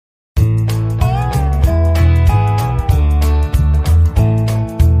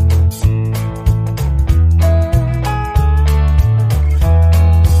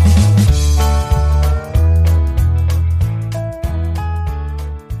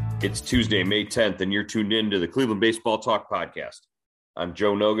It's Tuesday, May 10th, and you're tuned in to the Cleveland Baseball Talk podcast. I'm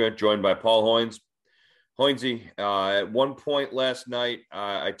Joe Noga, joined by Paul Hoynes. Hoynesy, at one point last night,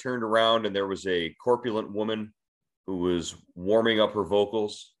 I turned around and there was a corpulent woman who was warming up her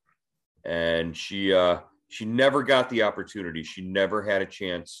vocals, and she never got the opportunity. She never had a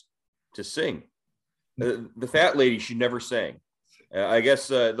chance to sing. The fat lady, she never sang. I guess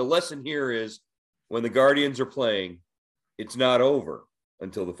the lesson here is when the Guardians are playing, it's not over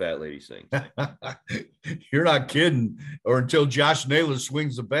until the fat lady sings. You're not kidding. Or until Josh Naylor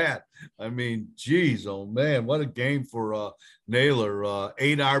swings the bat. I mean, geez, oh man, what a game for Naylor.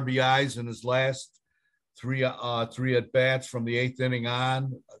 8 RBIs in his last three at bats from the 8th inning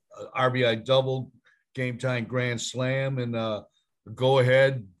on. RBI double, game time grand slam, and go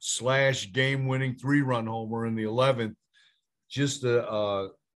ahead / game winning 3-run homer in the 11th. Just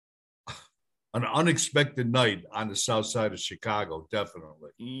an unexpected night on the south side of Chicago,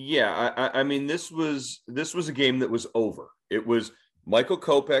 definitely. Yeah, I mean, this was a game that was over. It was Michael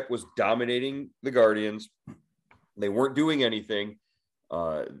Kopech was dominating the Guardians. They weren't doing anything.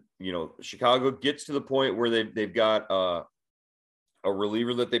 Chicago gets to the point where they've got a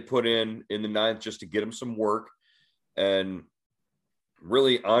reliever that they put in the 9th just to get him some work, and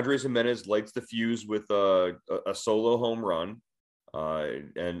really Andres Gimenez lights the fuse with a solo home run.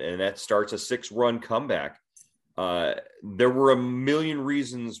 And that starts a 6-run comeback. There were a million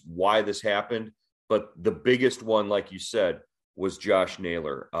reasons why this happened, but the biggest one, like you said, was Josh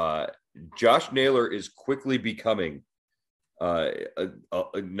Naylor. Josh Naylor is quickly becoming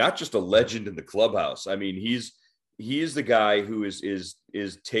not just a legend in the clubhouse. I mean, he is the guy who is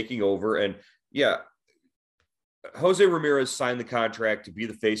taking over. And yeah, Jose Ramirez signed the contract to be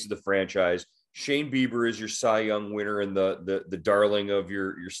the face of the franchise. Shane Bieber is your Cy Young winner and the darling of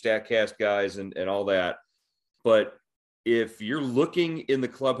your StatCast guys and all that. But if you're looking in the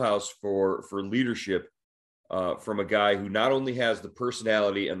clubhouse for leadership from a guy who not only has the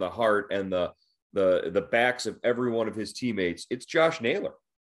personality and the heart and the backs of every one of his teammates, it's Josh Naylor.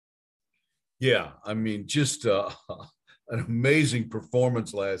 Yeah, I mean, just an amazing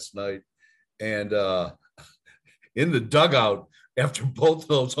performance last night. And in the dugout, after both of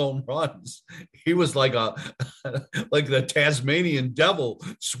those home runs, he was like the Tasmanian devil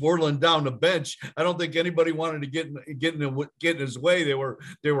swirling down the bench. I don't think anybody wanted to get in his way. They were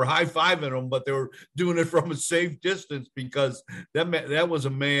high-fiving him, but they were doing it from a safe distance because that was a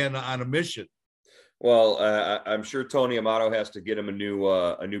man on a mission. Well, I'm sure Tony Amato has to get him a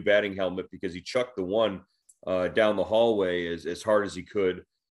new batting helmet because he chucked the one down the hallway as hard as he could.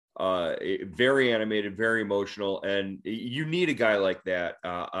 Very animated, very emotional, and you need a guy like that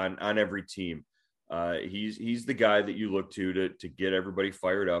on every team. He's the guy that you look to get everybody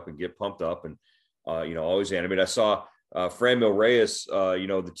fired up and get pumped up, and always animated. I saw Franmil Reyes.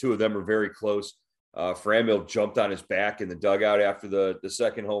 The two of them are very close. Franmil jumped on his back in the dugout after the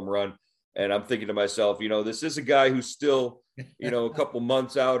second home run, and I'm thinking to myself, this is a guy who's still a couple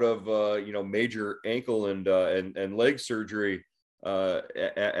months out of major ankle and leg surgery.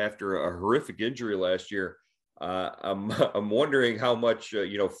 After a horrific injury last year. I'm wondering how much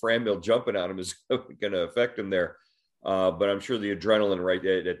Franmil jumping on him is going to affect him there, but I'm sure the adrenaline right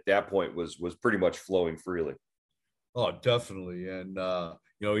at that point was pretty much flowing freely. Oh, definitely, and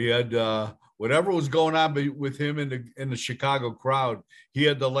he had whatever was going on with him in the Chicago crowd. He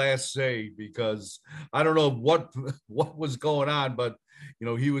had the last say because I don't know what was going on, but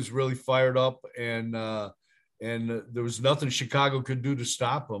he was really fired up and there was nothing Chicago could do to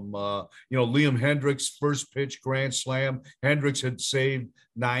stop him. Liam Hendriks, first pitch grand slam. Hendriks had saved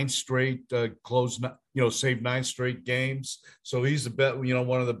 9 straight saved 9 straight games. So he's the best,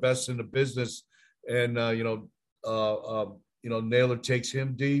 one of the best in the business. And Naylor takes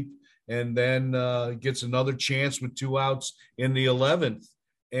him deep, and then gets another chance with 2 outs in the 11th,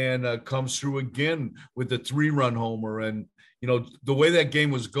 and comes through again with the 3-run homer. And the way that game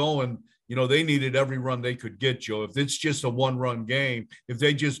was going, they needed every run they could get, Joe. If it's just a 1-run game, if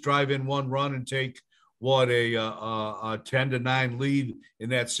they just drive in 1 run and take a 10-9 lead in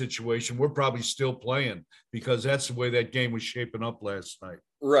that situation, we're probably still playing because that's the way that game was shaping up last night.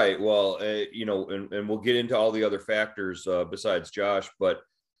 Right. Well, and we'll get into all the other factors besides Josh, but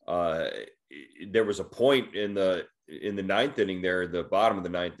there was a point in the 9th inning there, the bottom of the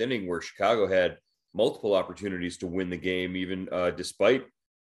 9th inning, where Chicago had multiple opportunities to win the game, even despite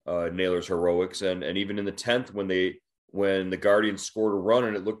Naylor's heroics, and even in the 10th when the Guardians scored a run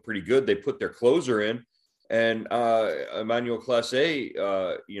and it looked pretty good, they put their closer in, and Emmanuel Clase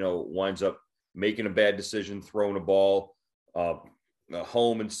winds up making a bad decision, throwing a ball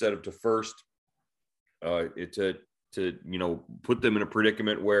home instead of to first. put them in a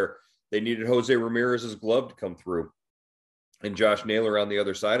predicament where they needed Jose Ramirez's glove to come through and Josh Naylor on the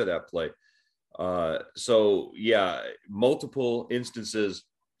other side of that play. So yeah, multiple instances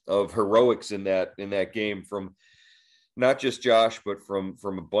of heroics in that game from not just Josh, but from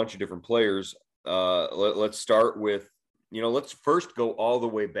a bunch of different players. Let's start with, let's first go all the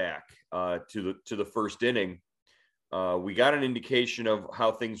way back to the first inning. We got an indication of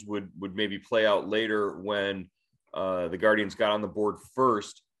how things would maybe play out later when the Guardians got on the board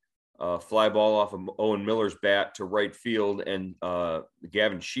first. Fly ball off of Owen Miller's bat to right field, and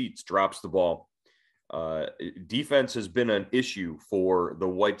Gavin Sheets drops the ball. Defense has been an issue for the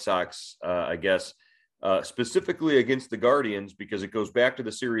White Sox, I guess, specifically against the Guardians, because it goes back to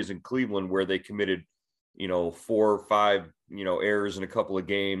the series in Cleveland where they committed, 4 or 5, errors in a couple of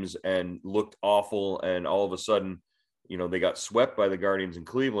games and looked awful. And all of a sudden, they got swept by the Guardians in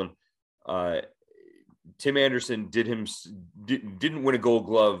Cleveland. Tim Anderson didn't win a Gold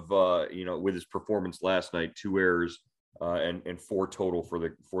Glove, with his performance last night. 2 errors and 4 total for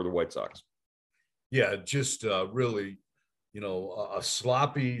the White Sox. Yeah, just really, a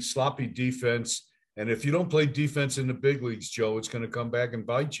sloppy defense. And if you don't play defense in the big leagues, Joe, it's going to come back and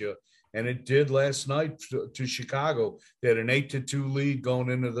bite you. And it did last night to Chicago. They had an 8-2 lead going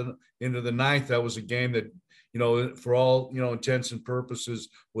into the ninth. That was a game that, for all intents and purposes,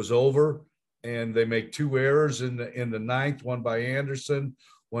 was over. And they make 2 errors in the ninth, one by Anderson,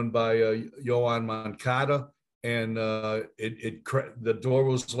 one by Yoan Moncada, and the door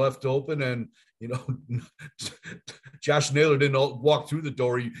was left open, and Josh Naylor didn't walk through the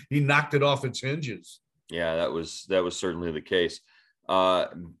door; he knocked it off its hinges. Yeah, that was certainly the case.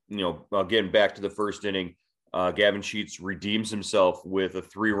 Again, back to the first inning, Gavin Sheets redeems himself with a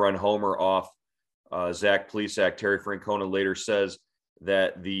 3-run homer off Zach Plesac. Terry Francona later says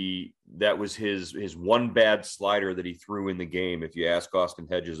that that was his one bad slider that he threw in the game. If you ask Austin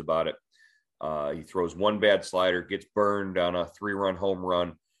Hedges about it, he throws one bad slider, gets burned on a 3-run home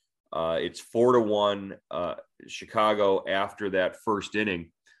run. It's 4-1 Chicago after that first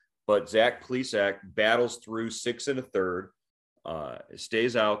inning, but Zach Plesac battles through 6 1/3,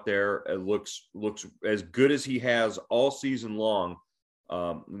 stays out there. It looks as good as he has all season long,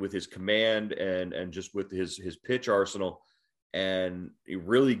 with his command and just with his pitch arsenal. And he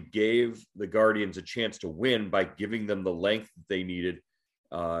really gave the Guardians a chance to win by giving them the length that they needed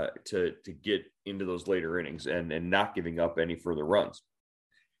to get into those later innings and not giving up any further runs.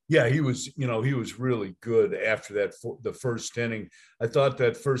 Yeah, he was really good after that, the first inning. I thought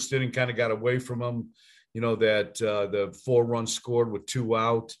that first inning kind of got away from him, that the 4 runs scored with 2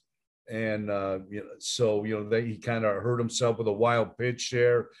 out. And, he kind of hurt himself with a wild pitch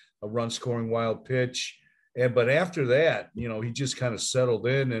there, a run scoring wild pitch. But after that, he just kind of settled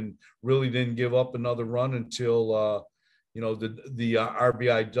in and really didn't give up another run until, the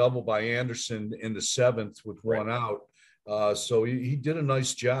RBI double by Anderson in the 7th with 1 out. So he did a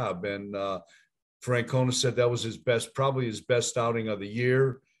nice job. And Francona said that was probably his best outing of the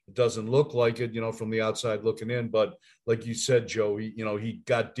year. It doesn't look like it, from the outside looking in. But like you said, Joe, he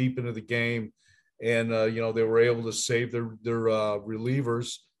got deep into the game, and, they were able to save their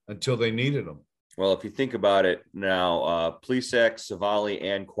relievers until they needed them. Well, if you think about it now, Plesac, Savali,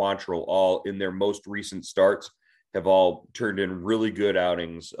 and Quantrill, all in their most recent starts, have all turned in really good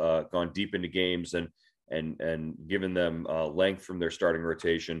outings, gone deep into games, and given them length from their starting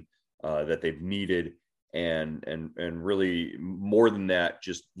rotation that they've needed, and really more than that,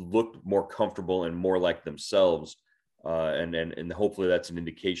 just looked more comfortable and more like themselves, and hopefully that's an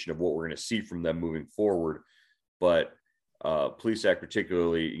indication of what we're going to see from them moving forward. But Plesac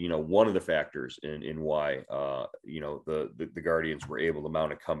particularly, one of the factors in why the Guardians were able to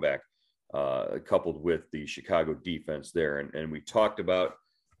mount a comeback, coupled with the Chicago defense there. And we talked about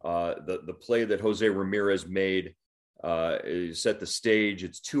the play that Jose Ramirez made, set the stage.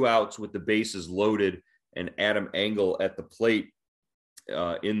 It's 2 outs with the bases loaded and Adam Engel at the plate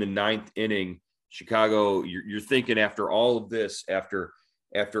in the 9th inning. Chicago, you're thinking after all of this, after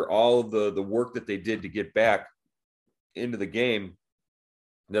all of the work that they did to get back into the game,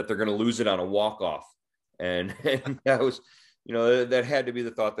 that they're going to lose it on a walk-off. And that was, that had to be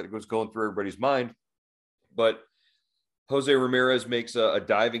the thought that was going through everybody's mind. But Jose Ramirez makes a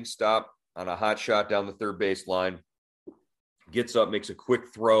diving stop on a hot shot down the third base line, gets up, makes a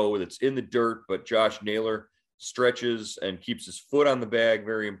quick throw that's in the dirt, but Josh Naylor stretches and keeps his foot on the bag.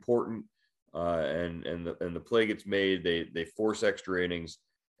 Very important. And the play gets made. They force extra innings.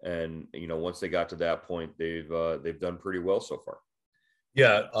 And, once they got to that point, they've done pretty well so far.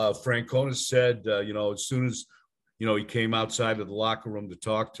 Yeah. Francona said, as soon as, he came outside of the locker room to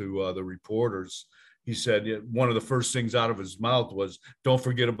talk to the reporters, he said one of the first things out of his mouth was, "Don't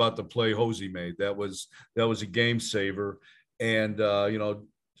forget about the play Hosey made. That was a game saver." And Nick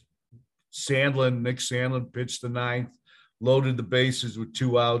Sandlin pitched the ninth, loaded the bases with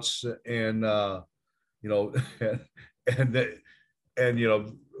 2 outs, and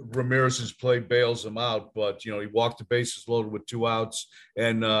and Ramirez's play bails him out, but he walked the bases loaded with 2 outs,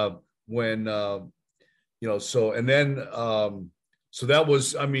 and so that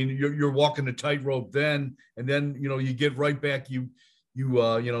was, I mean, you're walking the tightrope then, and then you get right back. In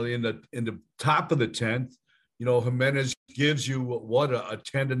the top of the 10th, Jimenez gives you what a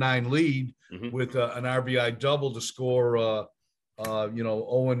 10-9 lead with an RBI double to score.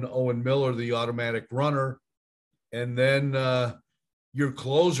 Owen Miller, the automatic runner, and then your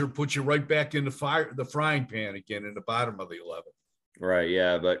closer puts you right back in the frying pan again in the bottom of the 11th. Right,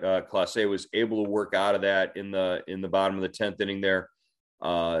 yeah, but Clase was able to work out of that in the bottom of the 10th inning there,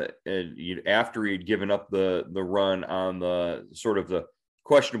 and after he'd given up the run on the sort of the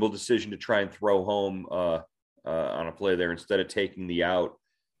questionable decision to try and throw home on a play there instead of taking the out.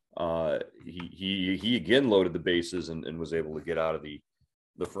 He again loaded the bases and was able to get out of the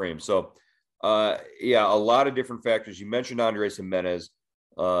frame. So, a lot of different factors. You mentioned Andres Jimenez.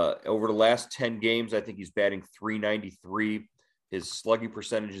 Over the last 10 games, I think he's batting .393. His slugging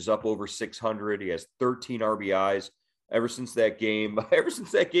percentage is up over 600. He has 13 RBIs ever since that game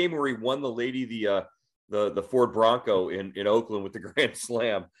where he won the lady the Ford Bronco in Oakland with the grand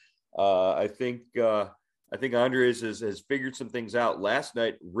slam. I think Andres has figured some things out. Last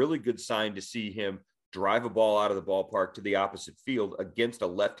night, really good sign to see him drive a ball out of the ballpark to the opposite field against a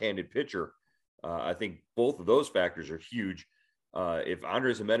left-handed pitcher. I think both of those factors are huge. If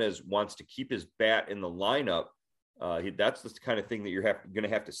Andres Jimenez wants to keep his bat in the lineup, that's the kind of thing that you're going to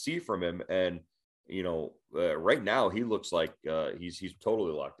have to see from him. And, right now he looks like he's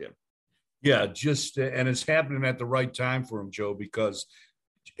totally locked in. Yeah, and it's happening at the right time for him, Joe, because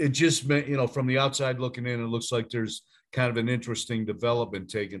it just meant, from the outside looking in, it looks like there's kind of an interesting development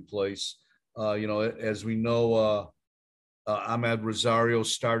taking place. As we know, Ahmed Rosario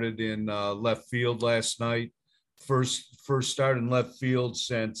started in left field last night. First start in left field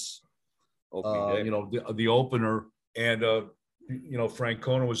since the opener, and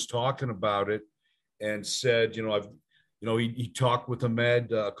Francona was talking about it and said, he talked with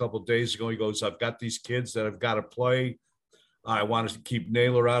Ahmed a couple of days ago. He goes, "I've got these kids that I've got to play. I wanted to keep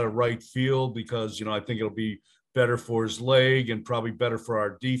Naylor out of right field because, I think it'll be better for his leg and probably better for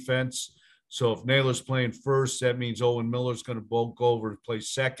our defense. So if Naylor's playing first, that means Owen Miller's going to go over to play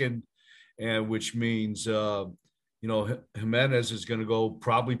second, and which means, Jimenez is going to go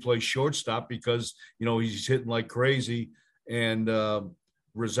probably play shortstop because, he's hitting like crazy. And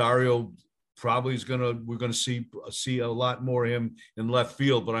Rosario probably we're going to see a lot more of him in left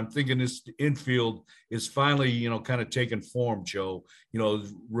field, but I'm thinking this infield is finally, kind of taking form, Joe.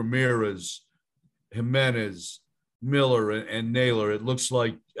 Ramirez, Jimenez, Miller, and Naylor. It looks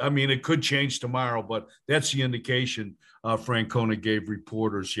like, it could change tomorrow, but that's the indication Francona gave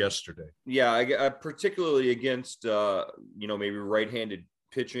reporters yesterday. Yeah, I particularly against, maybe right-handed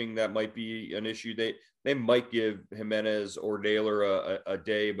pitching, that might be an issue. They might give Jimenez or Naylor a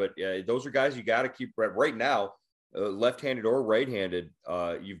day, but those are guys you got to keep right now, left-handed or right-handed.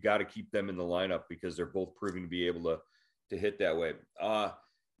 You've got to keep them in the lineup because they're both proving to be able to hit that way.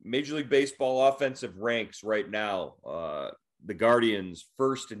 Major League Baseball offensive ranks right now. The Guardians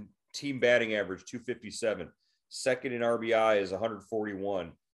first in team batting average, 257. Second in RBI is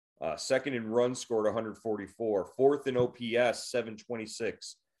 141. Second in runs scored, 144. Fourth in OPS,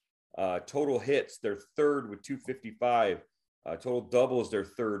 726. Total hits, they're third with 255. Total doubles, they're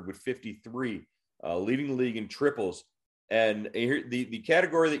third with 53. Leading the league in triples. And here, the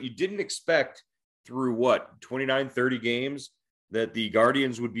category that you didn't expect through 29, 30 games, that the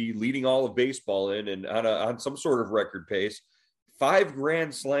Guardians would be leading all of baseball in and on some sort of record pace. 5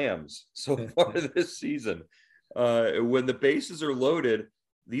 grand slams so far this season. When the bases are loaded,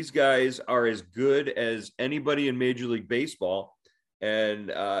 these guys are as good as anybody in Major League Baseball.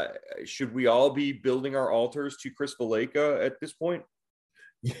 And should we all be building our altars to Chris Valaika at this point?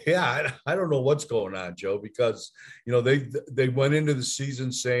 Yeah, I don't know what's going on, Joe, because, they went into the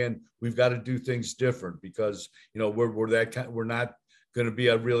season saying we've got to do things different because, we're not going to be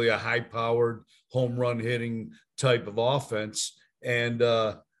really a high powered home run hitting type of offense. And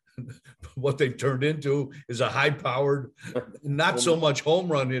what they've turned into is a high powered, not so much home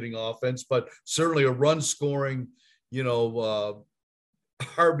run hitting offense, but certainly a run scoring,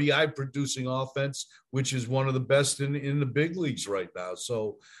 RBI producing offense, which is one of the best in the big leagues right now.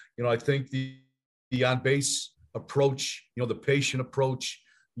 So, I think the on base approach, the patient approach,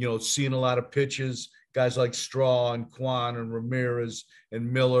 seeing a lot of pitches, guys like Straw and Kwan and Ramirez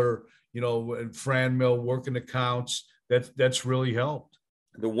and Miller, and Franmil working the counts. That's really helped.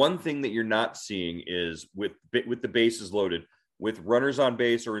 The one thing that you're not seeing is with the bases loaded, with runners on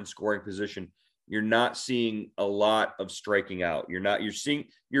base or in scoring position, you're not seeing a lot of striking out. You're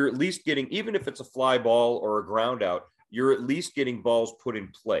at least getting, even if it's a fly ball or a ground out, you're at least getting balls put in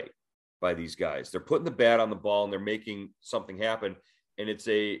play by these guys. They're putting the bat on the ball and they're making something happen. And it's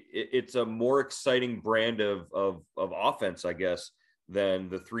a more exciting brand of offense, I guess, than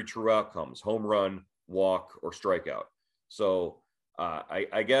the 3 true outcomes: home run, walk, or strikeout. So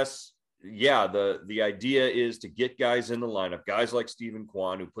I guess, yeah, the idea is to get guys in the lineup, guys like Stephen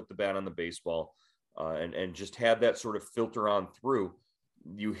Kwan, who put the bat on the baseball, and just have that sort of filter on through.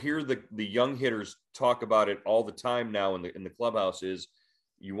 You hear the young hitters talk about it all the time now in the clubhouse. Is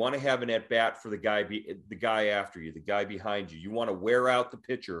you want to have an at bat for the guy after you, the guy behind you. You want to wear out the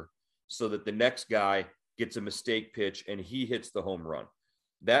pitcher so that the next guy gets a mistake pitch and he hits the home run.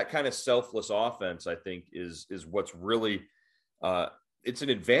 That kind of selfless offense, I think, is what's really it's an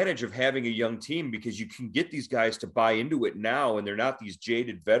advantage of having a young team, because you can get these guys to buy into it now, and they're not these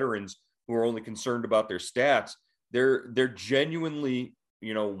jaded veterans who are only concerned about their stats. They're genuinely,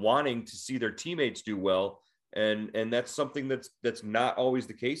 wanting to see their teammates do well. And that's something that's not always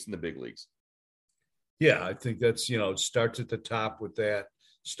the case in the big leagues. Yeah, I think that's, it starts at the top with that,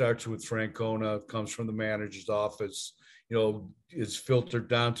 starts with Francona, comes from the manager's office, is filtered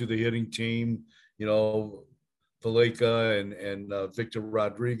down to the hitting team, Valleca and Victor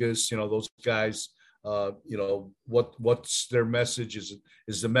Rodriguez, those guys, what's their message?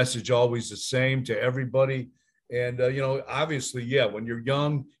 Is the message always the same to everybody? And, obviously, yeah, when you're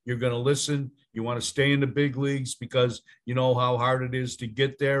young, you're going to listen. You want to stay in the big leagues because you know how hard it is to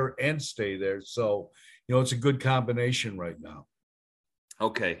get there and stay there. So, it's a good combination right now.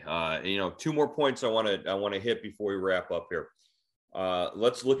 Okay. 2 more points I want to hit before we wrap up here.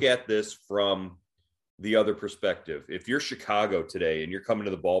 Let's look at this from the other perspective. If you're Chicago today and you're coming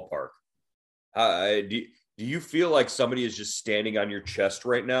to the ballpark, do you feel like somebody is just standing on your chest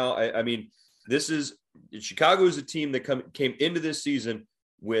right now? I mean, Chicago is a team that came into this season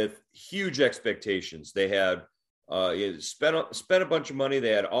with huge expectations. They had spent a bunch of money.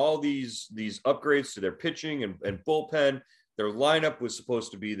 They had all these upgrades to their pitching and bullpen. Their lineup was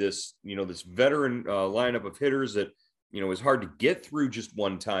supposed to be this veteran lineup of hitters that, is hard to get through just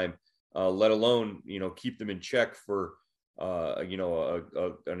one time, let alone, keep them in check for, an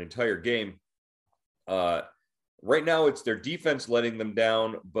entire game. Right now it's their defense letting them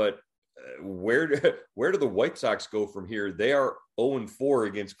down, but where do the White Sox go from here? They are 0-4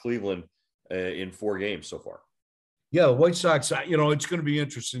 against Cleveland in 4 games so far. Yeah, the White Sox, it's going to be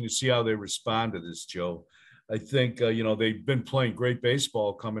interesting to see how they respond to this, Joe. I think, they've been playing great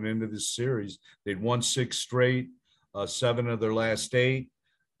baseball coming into this series. They'd won 6 straight, 7 of their last 8.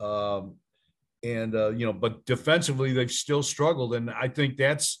 But defensively, they've still struggled. And I think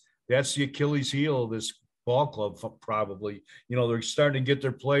that's the Achilles heel of this ball club, probably. They're starting to get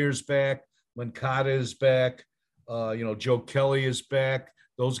their players back. Moncada is back. Joe Kelly is back.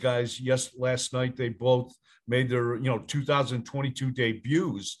 Those guys, last night they both made their 2022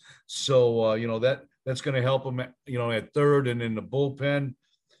 debuts. So that's going to help them at third and in the bullpen.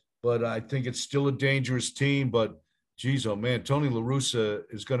 But I think it's still a dangerous team. But geez, oh man, Tony La Russa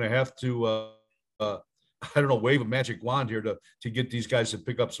is going to have to wave a magic wand here to get these guys to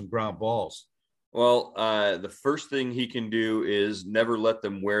pick up some ground balls. Well, the first thing he can do is never let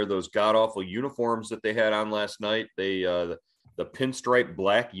them wear those god-awful uniforms that they had on last night. They the pinstripe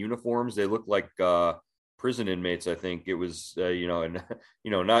black uniforms, they look like prison inmates. I think it was, don't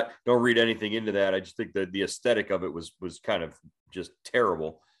read anything into that. I just think that the aesthetic of it was kind of just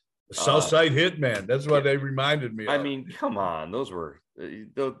terrible. Southside Hitman. That's what they reminded me of. I mean, come on, those were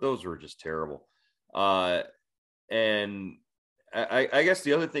just terrible. And I guess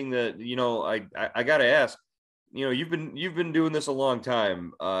the other thing that, I got to ask, you've been doing this a long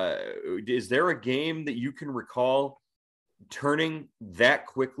time. Is there a game that you can recall turning that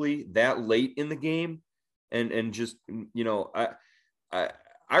quickly, that late in the game? And just,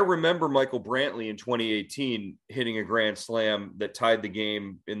 I remember Michael Brantley in 2018 hitting a grand slam that tied the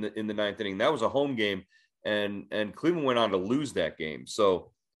game in the 9th inning. That was a home game, and Cleveland went on to lose that game.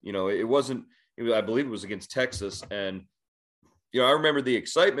 So, I believe it was against Texas. And, I remember the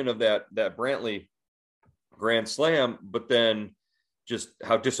excitement of that Brantley grand slam, but then just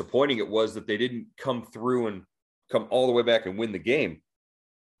how disappointing it was that they didn't come through and come all the way back and win the game.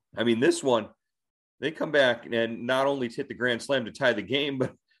 I mean, this one, they come back and not only hit the grand slam to tie the game,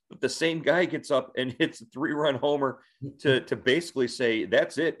 but but the same guy gets up and hits a 3-run homer to basically say,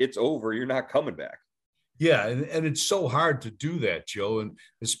 that's it. It's over. You're not coming back. Yeah, and it's so hard to do that, Joe, and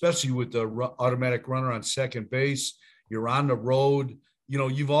especially with the automatic runner on second base. You're on the road.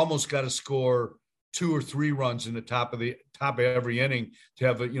 You've almost got to score 2 or 3 runs in the top of every inning to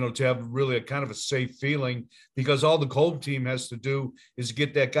have to have really a kind of a safe feeling, because all the home team has to do is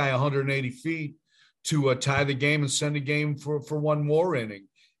get that guy 180 feet to tie the game and send the game for one more inning.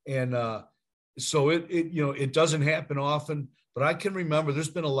 And so it doesn't happen often, but I can remember there's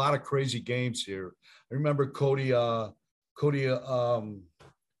been a lot of crazy games here. I remember Cody Allen. Cody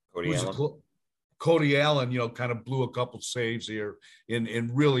Allen, kind of blew a couple saves here in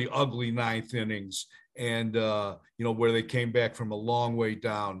really ugly ninth innings, and where they came back from a long way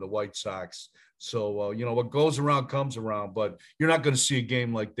down, the White Sox. So what goes around comes around, but you're not going to see a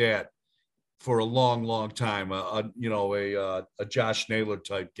game like that for a long, long time. A Josh Naylor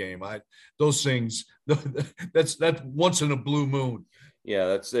type game. Those things. That's once in a blue moon.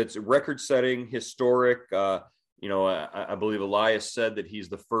 Yeah, it's record-setting, historic. I believe Elias said that he's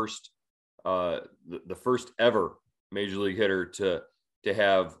the first ever major league hitter to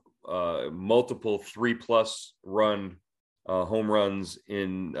have multiple 3+ run home runs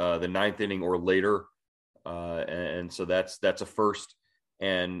in the ninth inning or later, and so that's a first.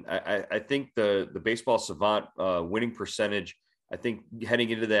 And I think the Baseball Savant winning percentage, I think heading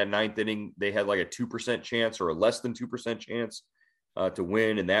into that ninth inning, they had like a 2% chance or a less than 2% chance to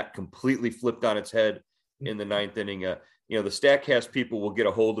win, and that completely flipped on its head in the ninth inning. The StatCast people will get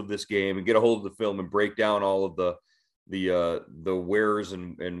a hold of this game and get a hold of the film and break down all of the wheres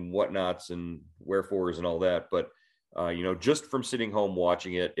and whatnots and wherefores and all that. But just from sitting home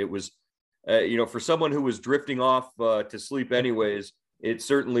watching it, it was for someone who was drifting off to sleep anyways, it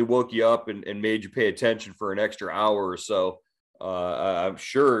certainly woke you up and made you pay attention for an extra hour or so. I'm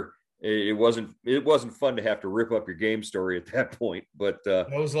sure it wasn't fun to have to rip up your game story at that point, but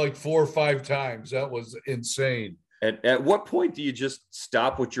that was like 4 or 5 times. That was insane. And at what point do you just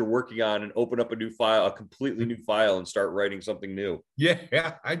stop what you're working on and open up a completely new file and start writing something new? Yeah.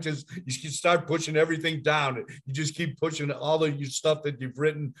 You start pushing everything down. You just keep pushing all of your stuff that you've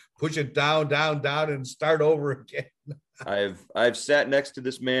written, push it down, and start over again. I've sat next to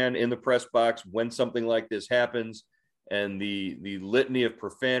this man in the press box when something like this happens, and the litany of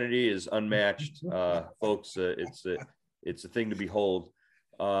profanity is unmatched, folks. It's a thing to behold.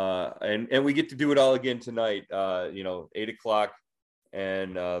 And we get to do it all again tonight, 8:00,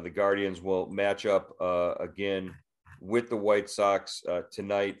 and the Guardians will match up again with the White Sox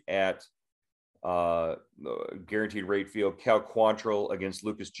tonight at Guaranteed Rate Field. Cal Quantrill against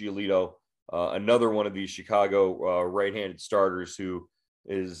Lucas Giolito, another one of these Chicago right-handed starters who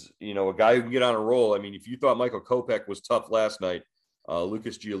is, a guy who can get on a roll. I mean, if you thought Michael Kopech was tough last night,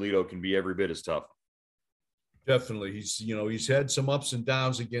 Lucas Giolito can be every bit as tough. Definitely. He's had some ups and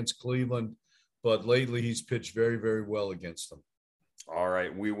downs against Cleveland, but lately he's pitched very, very well against them. All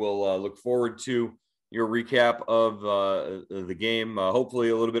right. We will look forward to your recap of the game, hopefully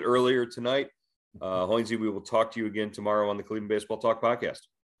a little bit earlier tonight. Hoynesy, we will talk to you again tomorrow on the Cleveland Baseball Talk podcast.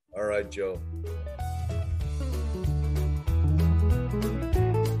 All right, Joe.